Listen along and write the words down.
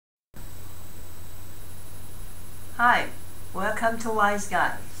Hi, welcome to Wise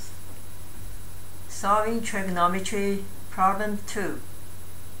Guys. Solving Trigonometry Problem 2.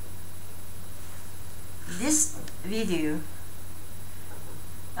 This video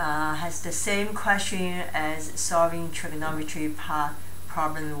has the same question as solving Trigonometry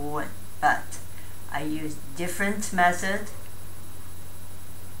Problem 1, but I use different method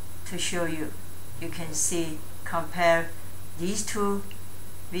to show you. You can see, compare these two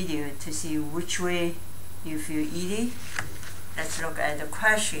videos to see which way you feel easy. Let's look at the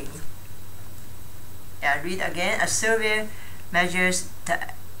question. Read again. A surveyor measures the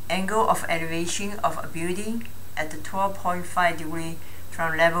angle of elevation of a building at 12.5 degrees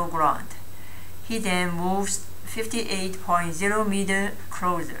from level ground. He then moves 58.0 meters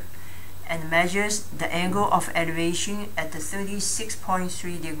closer and measures the angle of elevation at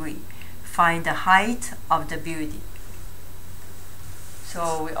 36.3 degrees. Find the height of the building.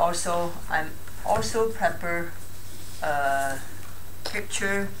 So I'm also prepare a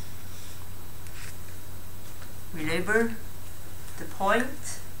picture. We label the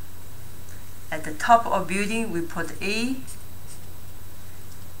point. At the top of building, we put A.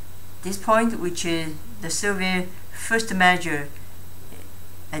 This point, which is the survey first measure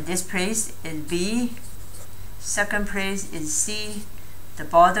at this place, is B. Second place is C. The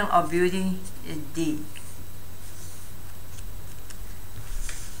bottom of building is D.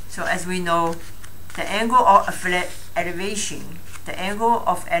 So as we know, the angle of elevation,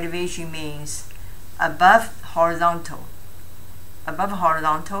 means above horizontal. Above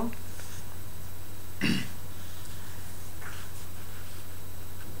horizontal.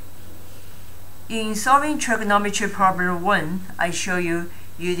 In solving Trigonometry Problem 1, I show you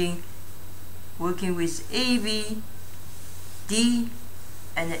working with AB, D,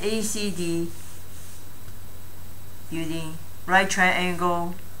 and ACD using right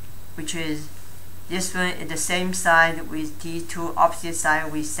triangle, which is this one is the same side with these two opposite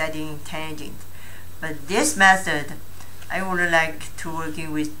sides with setting tangent. But this method, I would like to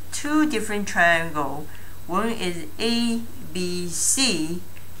working with two different triangles. One is ABC,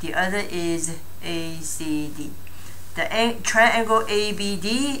 the other is ACD. The triangle ABD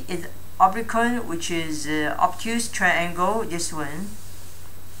is oblique, which is obtuse triangle, this one.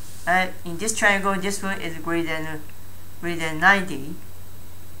 In this triangle, this one is greater than 90.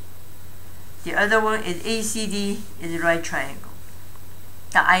 The other one is ACD, is right triangle.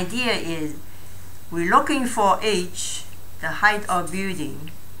 The idea is we're looking for H, the height of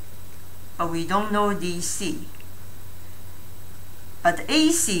building, but we don't know DC. But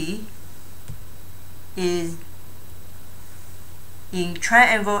AC is in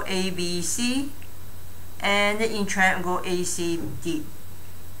triangle ABC and in triangle ACD.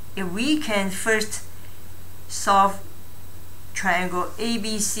 If we can first solve triangle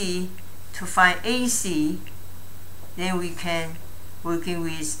ABC to find AC, then we can, working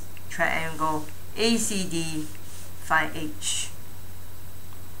with triangle ACD, find H.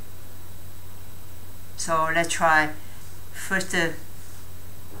 So let's try first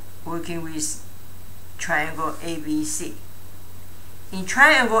working with triangle ABC. In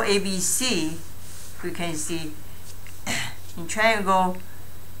triangle ABC, we can see in triangle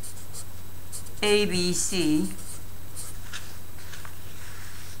ABC,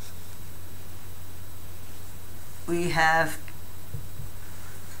 we have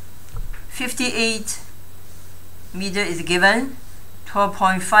 58 meters is given,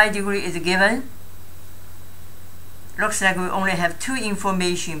 12.5 degrees is given. Looks like we only have two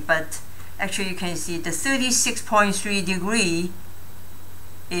information, but actually you can see the 36.3 degrees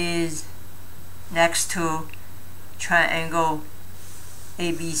is next to triangle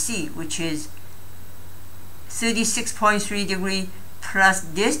ABC, which is 36.3 degrees plus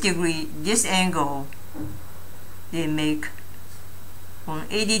this degree, this angle, they make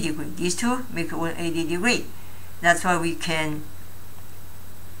 180 degrees. These two make 180 degrees. That's why we can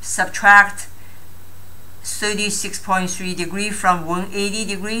subtract 36.3 degrees from 180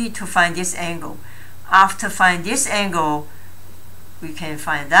 degrees to find this angle. After find this angle, we can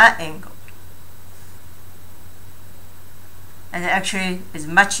find that angle. And actually, it's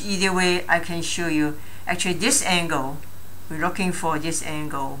much easier way I can show you. Actually, this angle, we're looking for this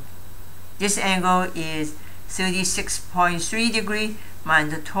angle. This angle is 36.3 degrees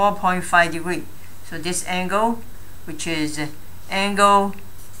minus 12.5 degrees. So this angle, which is angle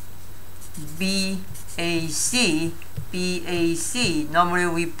BAC, normally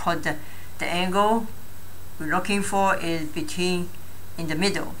we put the angle we're looking for is between in the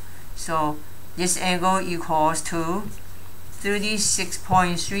middle. So this angle equals to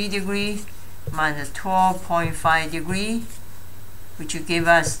 36.3 degrees minus 12.5 degrees, which will give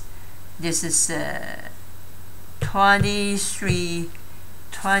us, this is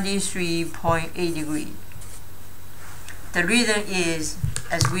 23.8 degrees. The reason is,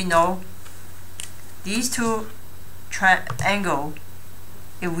 as we know, these two triangles,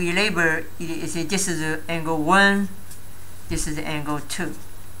 if we label this is angle 1, this is angle 2,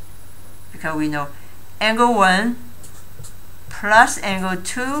 because we know angle 1 plus angle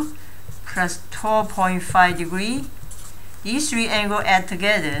 2 plus 12.5 degrees, these three angles add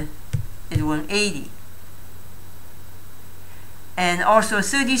together is 180. And also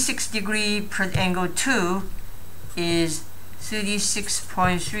 36 degrees plus angle 2 is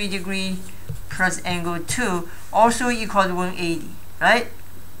 36.3 degrees plus angle 2 also equals 180, right?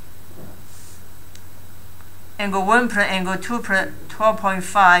 Angle 1 plus angle 2 plus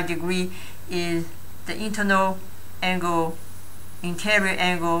 12.5 degrees is the internal angle, interior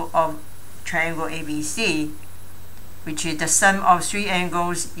angle of triangle ABC, which is the sum of three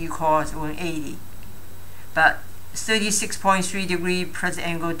angles equals 180. But 36.3 degrees plus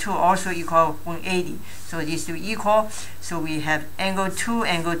angle 2 also equal 180. So these two equal. So we have angle 2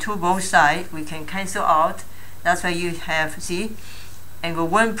 both sides. We can cancel out. That's why you have, see, angle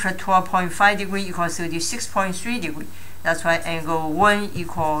 1 plus 12.5 degrees equals 36.3 degrees. That's why angle 1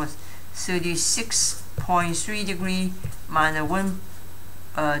 equals 36.3 degrees minus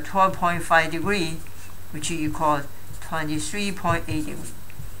 12.5 degrees, which equals 23.8 degrees.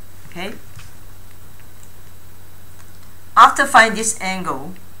 Okay? After find this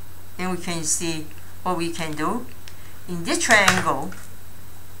angle, then we can see what we can do. In this triangle,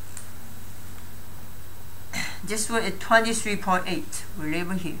 this one is 23.8. We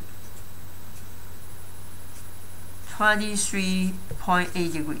label here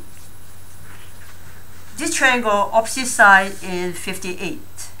 23.8 degrees. This triangle opposite side is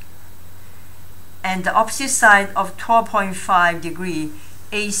 58, and the opposite side of 12.5 degrees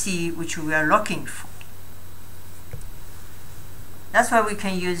AC, which we are looking for. That's why we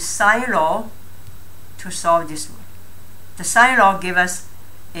can use sine law to solve this one. The sine law give us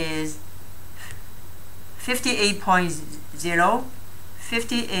is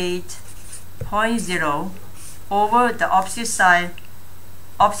 58.0 over the opposite side,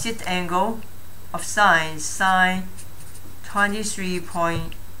 opposite angle of sine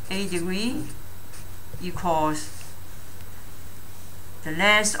 23.8 degrees equals the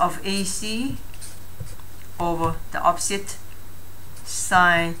length of AC over the opposite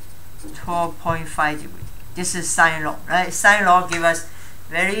sine 12.5 degrees. This is sine law, right? Sine law give us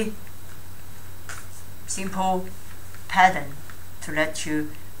very simple pattern to let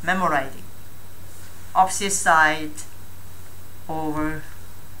you memorize it. Opposite side over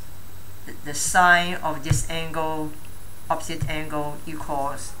the sine of this angle, opposite angle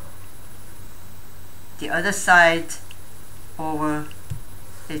equals the other side over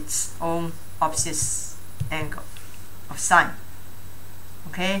its own opposite angle of sine.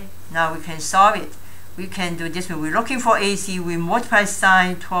 Okay, now we can solve it. We can do this one. We're looking for AC. We multiply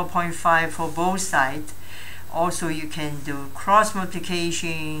sine 12.5 for both sides. Also, you can do cross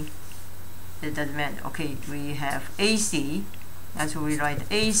multiplication. It doesn't matter. Okay, we have AC. That's what we write.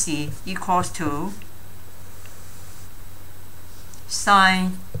 AC equals to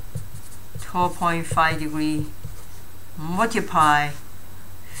sine 12.5 degrees multiply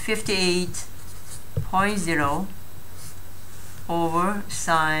 58.0 over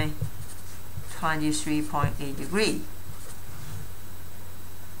sine 23.8 degrees.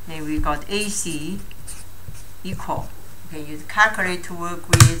 Then we got AC equal. You can use calculator to work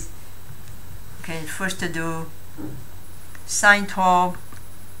with. You can first do sine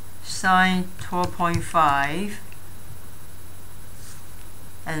 12.5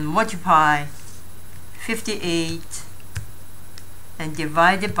 and multiply 58 and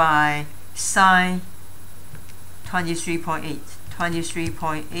divided by sine 23.8.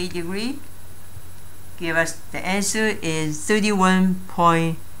 23.8 degrees. Give us the answer is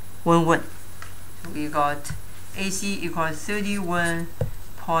 31.11. So we got AC equals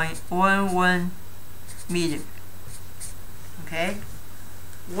 31.11 meter. Okay.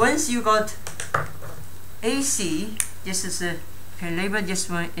 Once you got AC, this is you can label this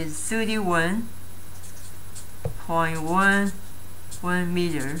one is 31.11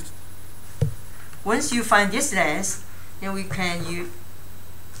 meter. Once you find this length, then we can use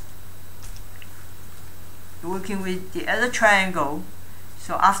working with the other triangle.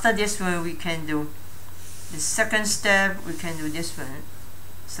 So after this one, we can do the second step. We can do this one.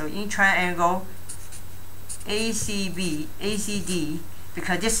 So in triangle ACD,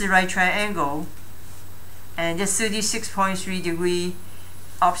 because this is right triangle, and this 36.3 degree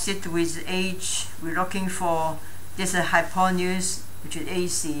opposite with H, we're looking for this is hypotenuse, which is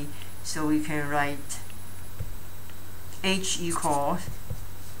AC. So we can write h equals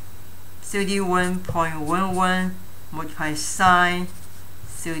 31.11 multiplied sine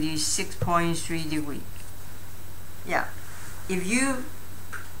 36.3 degrees. Yeah, if you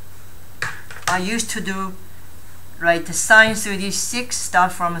are used to do write the sine 36,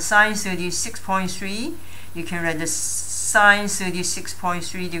 start from sine 36.3, you can write the sine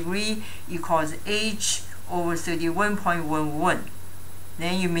 36.3 degree equals h over 31.11.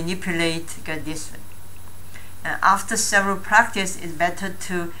 Then you manipulate, get this one. And after several practice, it's better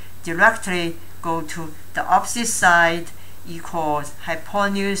to directly go to the opposite side equals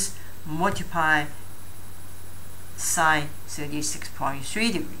hypotenuse multiply sine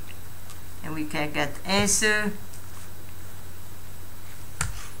 36.3 degrees. And we can get answer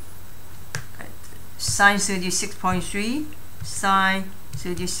sine 36.3 sine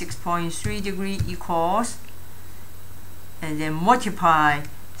 36.3 degree equals, and then multiply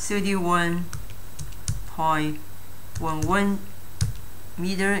 31.11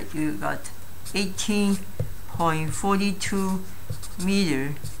 meter, you got 18.42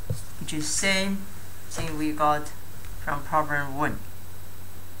 meter, which is same thing we got from problem 1.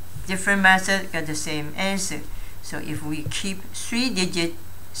 Different method, get the same answer. So if we keep 3-digit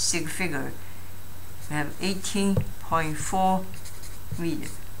sig figure, we have 18.4 meter.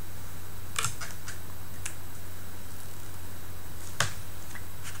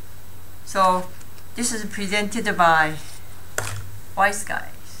 So this is presented by Wise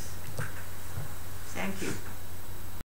Guys. Thank you.